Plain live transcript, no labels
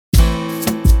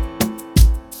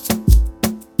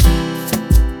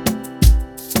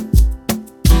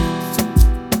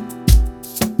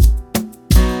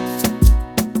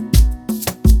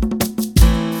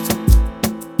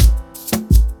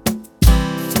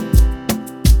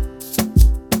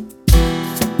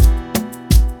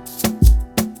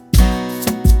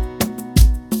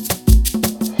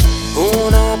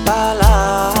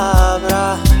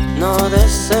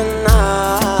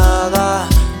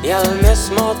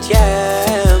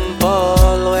tiempo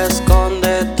lo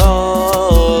esconde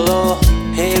todo,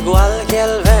 igual que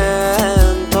el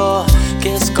viento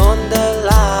que esconde el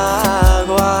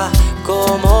agua,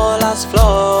 como las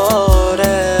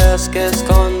flores que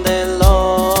esconde el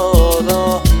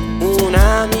lodo.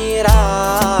 Una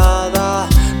mirada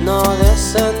no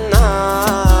dice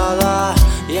nada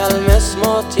y al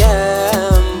mismo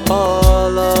tiempo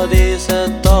lo dice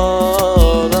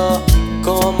todo,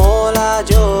 como la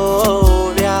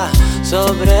lluvia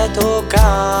sobre tu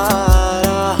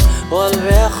cara o el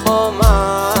viejo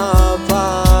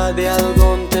mapa de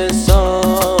algún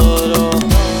tesoro.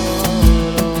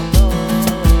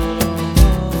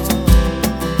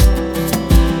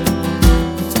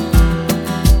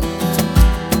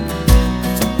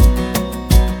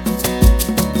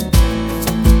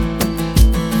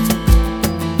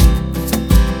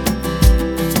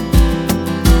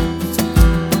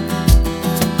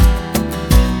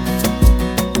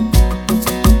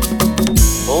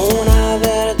 Una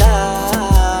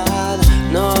verdad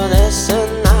no dice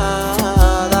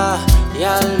nada y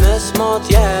al mismo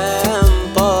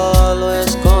tiempo lo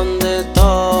esconde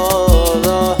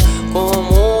todo,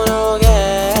 como una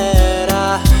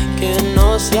hoguera que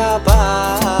no se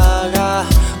apaga,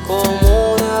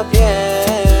 como una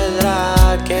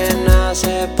piedra que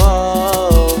nace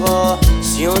polvo.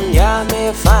 Si un día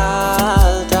me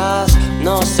faltas,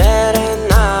 no seré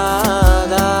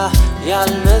nada y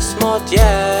al mismo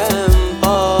tiempo